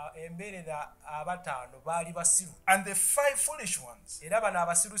 agamba embeerera abataano baali basiru And the 5 foolish ones era bano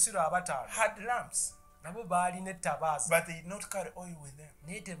abasirusiru abataano had lamps, nabo baali n'ettabaaza but they did not carry oil with them.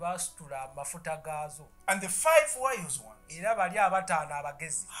 naye tebaasitula amafuta gaazo And the 5 wise ones era bali abataano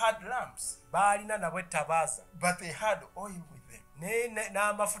abagezi had lamps, baalina nabo ettabaaza but they had oil with them. naye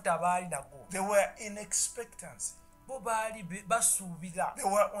n'amafuta baali nago They were in expectancy. bo baali basuubira They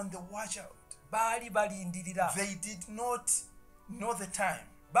were on the watch out. baali balindirira They did not know the time,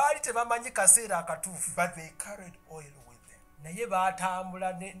 baali tebamanyi kaseera akatuufu but they carried oil with them. naye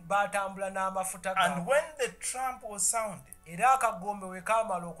baatambula n'amafuta And gaabwe when the trump was sounded era akagombe we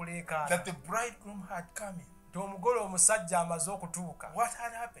kaamala okuleekaana that the bridegroom had come in, nti omugole omusajja amaze okutuuka what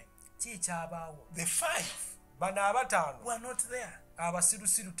had happened? ki ekyabaawo The 5 bano abataano were not there.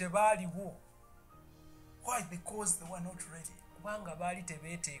 abasirusiru tebaaliwo Why? Because they were not ready. kubanga baali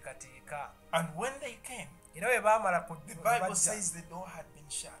tebeeteekateeka And when they came, era bwe baamala the Bible says the door had been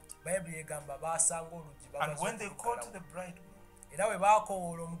shut. bayibuli egamba baasanga oluggi And when they called to the bridegroom, era bwe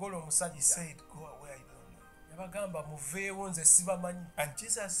baakowoola omugole he omusajja said, go away, I don't know. yabagamba muveewo nze sibamanyi And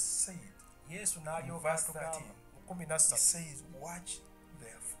Jesus said, yesu in n'alyoka verse atugamba 13, mu he 13 says, watch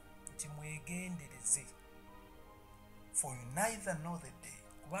therefore, nti mwegendereze for you neither know the day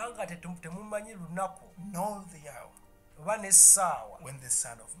kubanga temumanyi lunaku nor the hour oba n'essaawa when the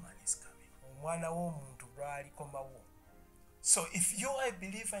Son of Man is coming. omwana w'omuntu lw'alikomawo. So if you are a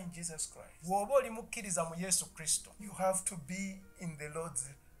believer in Jesus Christ, bw'oba oli mukkiriza mu yesu kristo you have to be in the Lord's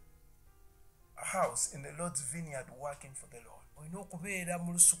house, in the Lord's vineyard, working for the Lord, olina okubeera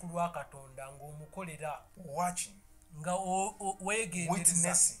mu lusuku lwa katonda ng'omukolera watching, nga weegendereza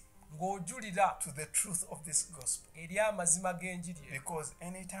witnessing ng'ojulira to the truth of this gospel. eri amazima g'enjiri eyo. Because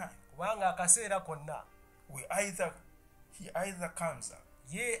anytime kubanga akaseera konna he either comes up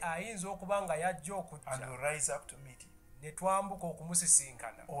ye ayinza okuba nga yajja and okujja we rise up to meet him, ne twambuka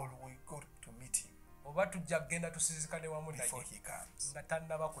okumusisinkana or we go to meet him oba tujja kgenda tusisinkane wamu before naye he comes. nga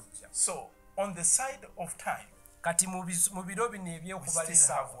tannaba kujja. So on the side of time, kati mu biro bino we eby'okubala still have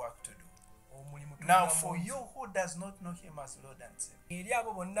essaawa work to do. omulimu Now tulina for mungi. you who does not know him as Lord and Savior, eri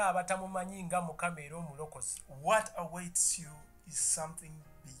abo bonna abatamumanyi nga mukama era omulokozi, what awaits you is something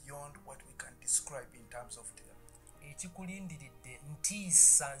beyond what we can describe in terms of terror. ekikulindiridde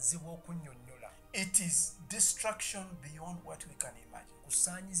ntiisa nzibu okunnyonnyola, It is destruction beyond what we can imagine.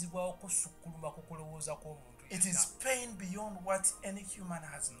 kusaanyizibwa okusukkuluma ku kulowooza kw'omuntu It is pain beyond what any human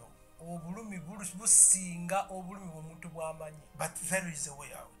has known. obulumi businga obulumi bw'omuntu bw'amanyi, But there is a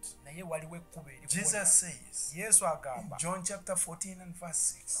way out. naye waliwo ekkubo erikuwonya. Jesus says yesu in agamba John chapter 14 and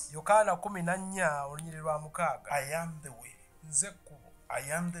verse 6, yokaana 14 olunyiri lwa 6, I am the way, nze ekkubo,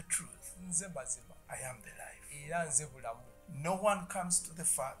 I am the truth, nze mazima, I am the life. era nze bulamu. No one comes to the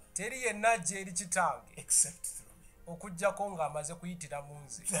Father teri yenna ajja eri kitange except through me. okuggyako ng'amaze kuyitira mu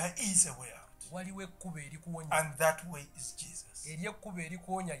nze. There is a way out. waliwo ekkubo erikuwonya, And that way is Jesus. eri ekkubo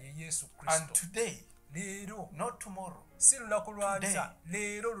erikuwonya ye yesu And kristo. today, leero, not tomorrow, si lunaku lwanza,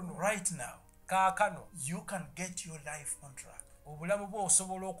 leero luno, right now, kaakano, you can get your life on track. obulamu bwe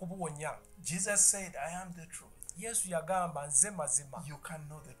osobola okubuwonya. Jesus said, I am the truth. yesu yagamba nze mazima, You can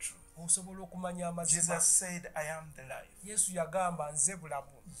know the truth. osobola okumanya amazima. Jesus said, I am the life. yesu yagamba nze bulamu,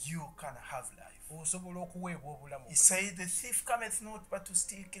 You can have life. osobola okuweebwa obulamu. He said, the thief cometh not but to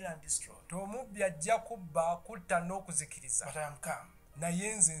steal, kill, and destroy. omubbi ajja kubba, kutta n'okuzikiriza, But I am come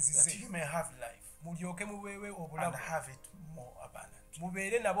naye nze that nzize you may have life mulyoke mubeewe and obulamu, have it more abundant.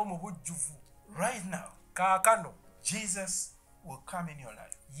 mubeere nabo mu bujjuvu. Right now, kaakano Jesus will come in your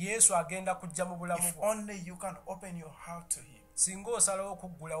life. yesu agenda kujja mu bulamu If bwo, only you can open your heart to him. singa osalawo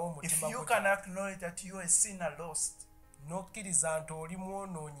okuggulawo If omutima you gwo, can acknowledge that you are a sinner lost n'okkiriza nti oli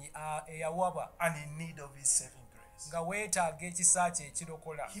mwonoonyi eyawaba and in need of his saving grace, nga weetaaga ekisa kye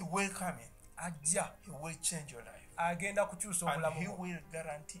ekirokola, he will come in. ajja He will change your life. agenda kukyusa And obulamu he bwo, will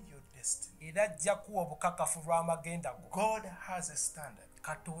guarantee your destiny. era ajja kuwa obukakafu lw'amagenda go. God has a standard,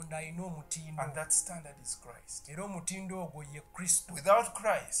 katonda alina omutindo, and that standard is Christ. era omutindo ogwo ye kristo. Without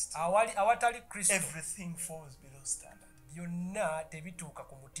Christ, awatali kristo everything falls below standard. byonna tebituuka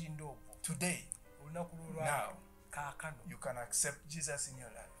ku mutindo ogwo. Today, olunaku now, lwolwaleero, kaakano you can accept Jesus in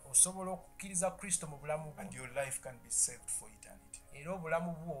your life, osobola okukkiriza kristo mu bulamu bwo, and your life can be saved for eternity. era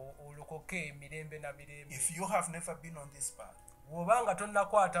obulamu bwo olokoke emirembe na mirembe. If you have never been on this path, bw'oba nga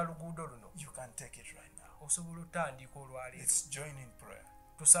tonnakwata luguudo luno, you can take it right now. osobola otandika olwaleero. Let's join in prayer.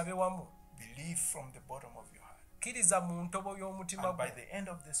 Tusabe wamu. Believe from the bottom of your heart. Kkiriza mu ntobo y'omutima And by gwo. the end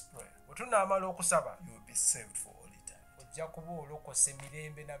of this prayer, Bwe tunaamala okusaba, you will be saved for all eternity. ojja kuba olokose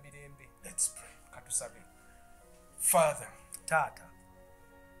mirembe na mirembe. Let's pray. Katusabe. Father, Taata,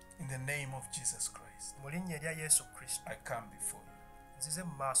 in the name of Jesus Christ, mu linnya erya Yesu Kristo, I come before you. nzize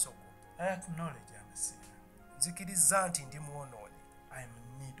mu maaso go. I acknowledge I'm a sinner. Nzikiriza nti ndi mwonoonyi. I am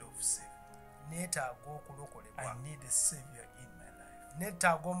in need of saving. Neetaaga okulokolebwa. I need a savior in my life.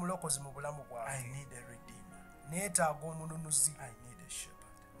 Neetaaga omulokozi mu bulamu I bwange. need a redeemer. Neetaaga omununuzi. I need a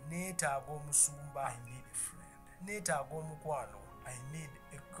shepherd. Neetaaga omusumba. I need a friend. Neetaaga omukwano. I need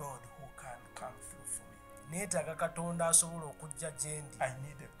a God who can come through for me. Neetaaga Katonda asobola okujja gye ndi. I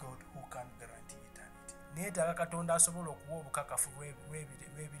need a God who can guarantee eternity. Neetaaga Katonda asobola okuwa obukakafu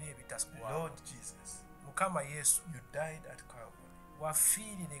bw'ebiro ebitasubwawo. Lord Jesus, Mukama Yesu, you died at Calvary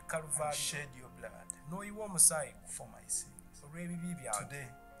wafiirira e and Kaluvaali shed your blood n'oyiwa omusaayi for my sins. olw'ebibi byange. Today,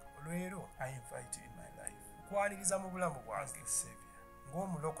 Olwero I invite you in my life nkwaniriza mu bulamu as bwange the Savior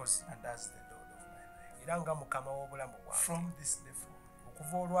ng'omulokozi and as the Lord of my life. era nga Mukama w'obulamu bwange. From this day forward,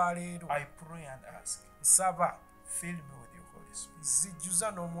 Okuva olwaleero I pray and ask, nsaba fill me with your Holy Spirit.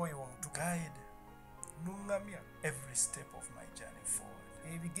 zijjuza n'omwoyo omutukuvu. Guide Nuŋŋamya every step of my journey forward.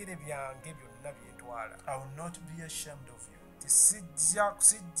 ebigere byange byonna bye ntwala. I will not be ashamed of you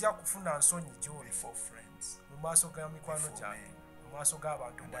Sijja kufuna nsonyi gy'oli before friends. mu maaso ga mikwano gyange, mu maaso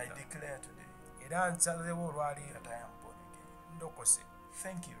g'abantu And I bonna. declare today Era nsazeewo olwaleero that I am born again. ndokose.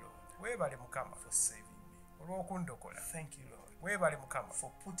 Thank you, Lord, Weebale Mukama for saving me. olw'okundokola. Thank you, Lord, Weebale Mukama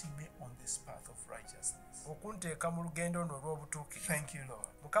for putting me on this path of righteousness. okunteeka mu lugendo luno olw'obutuukirivu. Thank you, Lord,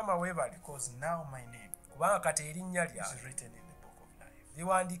 Mukama weebale because now my name kubanga kati erinnya is lyange written in the book of life.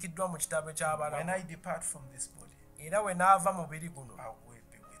 liwandiikiddwa mu kitabo When ky'abalamu. I depart from this body, Era we naava mu mubiri guno I will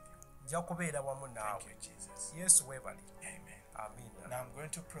be with you. nja kubeera wamu Thank naawe. you, Jesus. Yesu weebale. Amen. Amiina. Now I'm going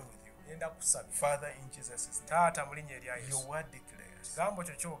to pray with you. Ngenda kusabira. Father, in Jesus' name, Taata mu linnya erya your Yesu. word declares Kigambo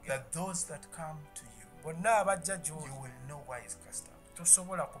kyo kyogera. that those that come to you, Bonna abajja you gy'oli will know why is cast out.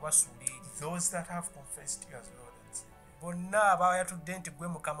 tosobola kubasuula eri. Those that have confessed you as Lord and Savior. Bonna abayatudde nti gwe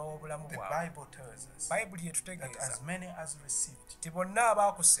Mukama w'obulamu The bwabwe. Bible tells us Bayibuli that etutegeeza as many as received, nti bonna to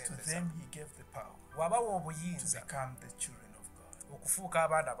abaakusembeza them he gave the power wabawa to obuyinza become the children of God. okufuuka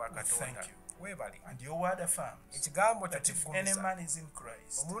abaana ba Thank Katonda. you. Weebale. And your word affirms Ekigambo kyo that if any kiggumiza man is in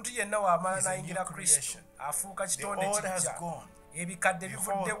Christ, omuntu yenna w'amala is a n'ayingira new Kristo creation. afuuka the kitonde old has kijja. gone. Ebikadde Behold,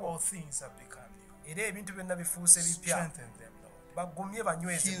 bivuddewo all things have become new. era ebintu byonna bifuuse bipya. Strengthen them, Lord. Baggumye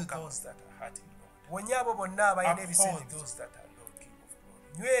banyweze Heal Mukama. those that are hurting, Lord. Wonya abo bonna abalina Uphold ebiseera. those that are Lord, King of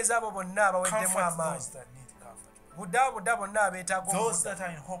glory. Nyweza abo bonna abaweddemu Comfort amaanyi. those that need comfort, Lord. Budaabuda bonna abeetaaga Those obudda. that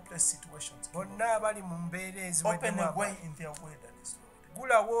are in hopeless situations, King of Bonna abali mu mbeera glory. eziweddemu Open a way amaanyi. in their wilderness, Lord.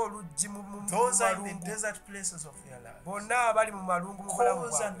 Gulawo oluggi mu Those are in the malungu. desert places of their lives. Bonna abali mu malungu mu bulamu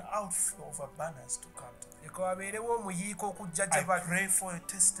Cause an bwabwe. outflow of abundance to come to them. Leka wabeerewo omuyiiko okujja gye I bali. pray for a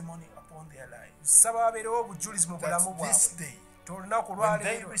testimony upon their lives. Saba wabeerewo obujulizi mu bulamu That this bwabwe. day, Olunaku when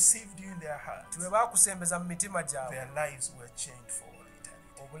they lwaleero received you in their hearts, ti bwe baakusembeza mu mitima gyabwe their lives were changed for all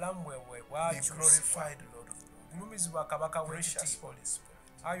eternity. obulamu bwe Be bwakyusibwa. glorified, Lord of glory. Gulumizibwa kabaka Precious w'ekitiibwa. Holy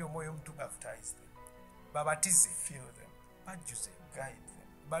Spirit, Ayi omwoyo omutukuvu baptize them, babatize, fill them, bajjuze, guide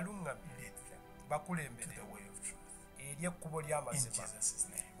them, balungamye, lead them to bakulembere the way of truth. eri ekkubo In ly'amazima Jesus'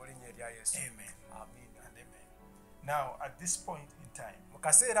 name, mu linnya erya Yesu. amen Amiina. and amen. Now, at this point in time, Mu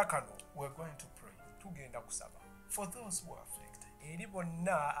kaseera kano we're going to pray tugenda kusaba for those who are afflicted. eri bonna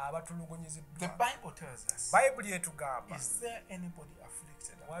The abatulugunyiziddwa. Bible tells us, Bayibuli etugamba is there anybody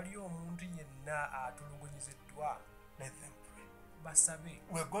afflicted? wali omuntu yenna atulugunyiziddwa. Let them pray. Basabe.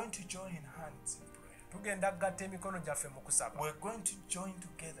 We're going to join in hands in prayer. Tugenda kugatta emikono gyaffe mu kusaba. We're going to join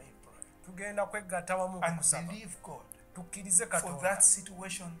together in prayer Tugenda kwegatta wamu mu and kusaba. believe God Tukkirize for Katonda. that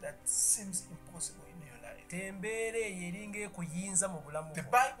situation that seems impossible in your life. Embeera eyo eringa ekuyinza mu bulamu The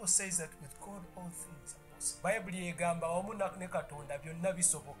bwo. Bible says that with God all things are possible. Bayibuli egamba wamu ne Katonda byonna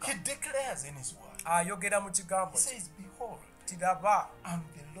bisoboka. He declares in His word, Ayogera mu kigambo He kye. says, Behold, Tiraba, I'm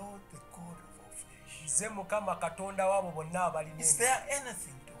the Lord, the God of all flesh. nze Mukama Katonda w'abo bonna abalina Is emitima. there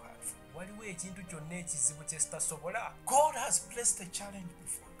anything too hard for you? Waliwo ekintu kyonna ekizibu kye sitasobola? God has placed a challenge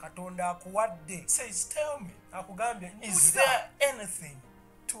before you. Katonda akuwadde. He says, Tell me, Akugambye, is "Mpulira." there anything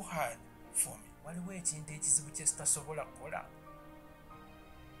too hard for me? Waliwo ekintu ekizibu kye sitasobola kukola?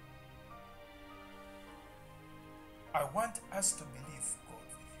 I want us to believe God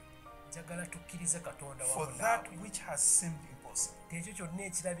with you Njagala tukkirize Katonda for wamu that naawe. which has seemed impossible. Ekyo kyonna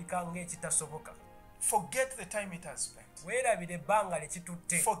ekirabika ng'ekitasoboka. Forget the time it has spent. Weerabire ebbanga lye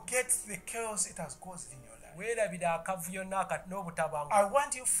kitutte. Forget the chaos it has caused in your life. Weerabire akavuyo n'obutabanguko. I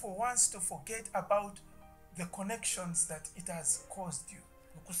want you for once to forget about the connections that it has caused you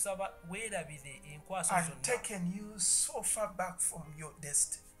nkusaba weerabire enkwaso and zonna taken you so far back from your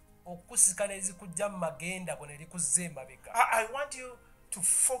destiny. okusika ne zikujja mu magenda go ne likuzza emabega. I want you to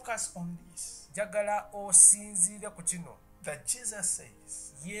focus on this. Njagala osinziire ku kino That Jesus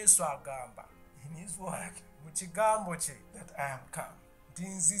says Yesu agamba in his word mu kigambo kye that I am come nti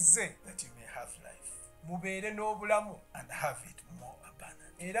nzizze that you may have life mubeere n'obulamu and have it more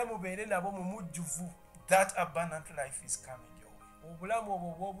abundant. era mubeere nabo mu mujjuvu. That abundant life is coming your way. Obulamu obwo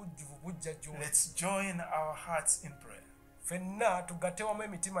obw'obujjuvu bujja gy'oli. Let's join our hearts in prayer Ffenna tugatte wamu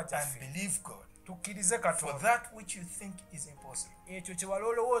emitima and gyaffe believe God tukkirize for Katonda that which you think is impossible. ekyo kye wali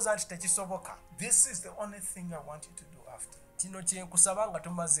olowooza nti tekisoboka. This is the only thing I want you to do after. Kino kye nkusaba nga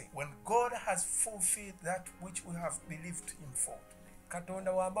tumaze. When God has fulfilled that which we have believed him for today,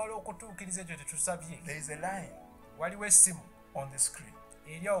 Katonda wambala okutuukiriza ekyo tetusabye. there is a line Waliwo essimu on the screen.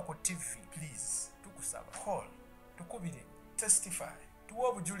 eri awo ku TV. Please Tukusaba call, tukubire testify tuwe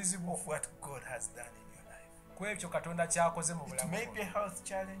obujulizi bwo of what God has done in your life. ku ekyo Katonda ky'akoze mu It bulamu may bwo. be a health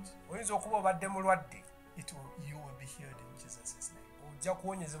challenge. Oyinza okuba obadde mulwadde You will be healed in Jesus' name. ojja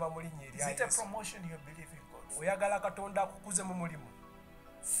kuwonyezebwa mu linnya Is erya it a Yesu. promotion you're believing God for? Oyagala Katonda akukuze mu mulimu.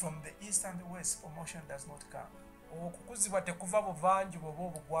 From the east and the west, promotion does not come. Okukuzibwa tekuva buvanjuba oba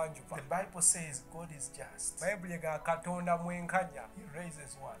obugwanjuba. The Bible says God is just. Bayibuli ga Katonda mwenkanya. He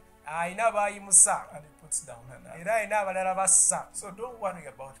raises one Ayina b'ayimusa and he puts down another. era ayina abalala bassa. So don't worry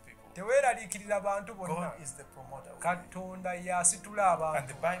about people. Teweeraliikirira bantu bonna. God is the promoter. Katonda y'asitula And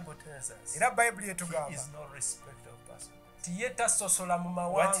the abantu. Bible tells us Era Bayibuli he etugamba is no respecter of persons. ti ye tasosola mu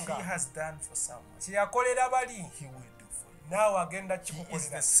What he mawanga. has done for someone, Kye yakolera bali he will do for you. naawe agenda He is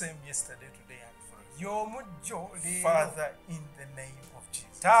the kikukolera. same yesterday, today, and forever. Y'omujjo leero. Father, in the name of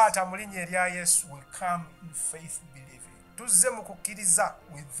Jesus, Taata mu linnya erya Yesu. we come in faith believing Tuzze mu kukkiriza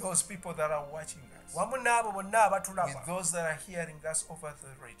with those people that are watching us, wamu n'abo bonna with abatulaba those that are hearing us over the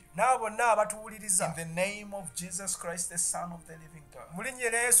radio. n'abo bonna abatuwuliriza In the name of Jesus Christ, the Son of the living God. mu linnya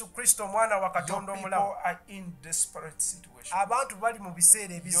erya Yesu Kristo omwana wa Your Katonda people omulamu. are in desperate situation. Abantu bali mu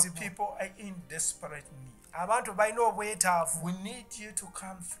biseera Your ebizibu. people are in desperate need. Abantu balina obwetaavu. We need you to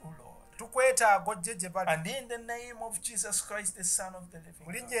come through, Lord. Tukwetaaga ojje gye bali. And in the name of Jesus Christ, the Son of the living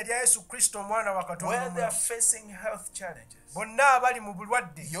Mu linnya God, erya Yesu Kristo omwana wa Katonda where they are omulamu. facing health challenges, Bonna abali mu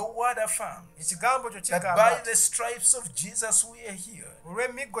bulwadde. your word affirms Ekigambo kyo that kigamba by nti, the stripes of Jesus we are healed.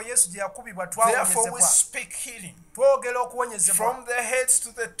 olw'emiggo Yesu gye yakubibwa Therefore we twawonyezebwa. speak healing Twogera okuwonyezebwa from their heads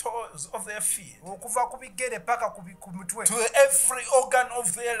to the toes of their feet, okuva ku bigere paka ku mutwe to every organ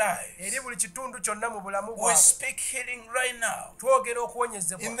of their lives. eri buli kitundu kyonna mu bulamu We bwabwe. speak healing right now. Twogera In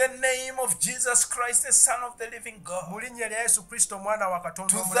okuwonyezebwa the name of Jesus Christ, the Son of the living mu God, linnya lya Yesu Kristo omwana wa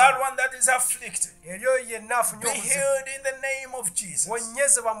Katonda to omulamu. that one that is afflicted, Eri oyo yenna afunye be obuzibu. healed in the name of Jesus. To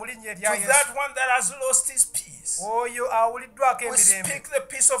Wonyezebwa mu linnya erya Yesu. that one that has lost his peace, Oyo awuliddwako we emirembe. speak the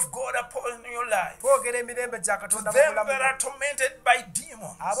peace of God upon your life. Twogera emirembe gya To Katonda mu them bulamu that are bwo. tormented by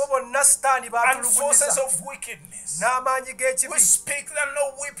demons Abo bonna Sitaani and forces baatulugunyiza of wickedness, n'amaanyi g'ekibi we speak that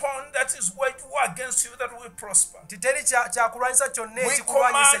no weapon that is waged war against you that will prosper. nti teri kyakulwanyisa kyonna We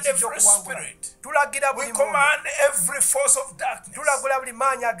ekikulwanyisa command ekijja every okuwangula. spirit, Tulagira we buli muntu. command every force of darkness Tulagula buli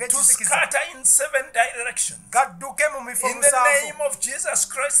maanyi to ag'ekisikiza scatter in 7 directions. gadduke mu mifo In the name musanvu. of Jesus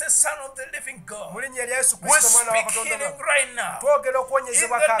Christ, the Son of the living Mu God, linnya erya Yesu we Kristo omwana wa speak Katonda healing omulamu. right now. Twogera In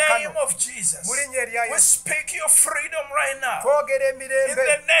okuwonyezebwa the name kaakano. of Jesus, Mu linnya erya we Yesu. speak your freedom right now. Twogera In the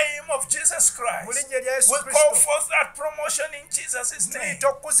emirembe. name of Jesus Mu Christ, linnya erya Yesu we call Kristo. forth that promotion in Jesus' name. Tuyita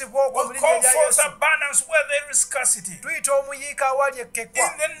okukuzibwa okwo mu We linnya call erya forth Yesu. abundance where there is scarcity. Tuyita omuyiika awali In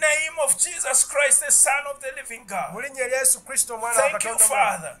ekkekwa. the name of Jesus Christ, the Son of the living Mu God. linnya erya Yesu Kristo omwana wa Thank you, Katonda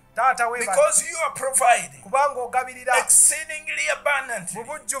omulamu. Father, Taata weebale. because you are providing Kubanga ogabirira exceedingly abundantly mu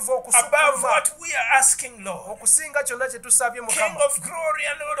bujjuvu above okusukkuluma what we are asking, Lord. okusinga kyonna kye tusabye King Mukama. of glory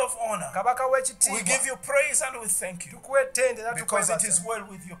and Lord of honor, Kabaka we w'ekitiibwa. give you praise and we thank you Tukuwa ettende era because it tukwebaza. is well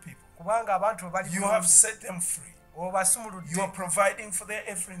with your people. Kubanga abantu bwe bali You have bulungi. set them free. Obasumuludde. You are providing for their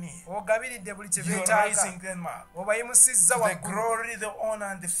every need. Ogabiridde buli kye You are beetaaga. raising them up. Obayimusizza To the waggulu. glory, the honor,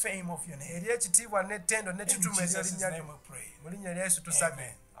 and the fame of your name. Eri ekitiibwa n'ettendo In n'ettutumu Jesus' ery'erinnya name lyo. we pray. Mu linnya lya Yesu tusabye.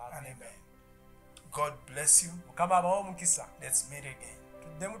 Amen and Amen. amen. God bless you. Mukama abawe omukisa. Let's meet again.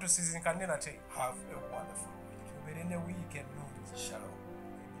 Tuddemu tusisinkane nate. Have a wonderful week. Tubeere ne wiiki ennungi. Shalom.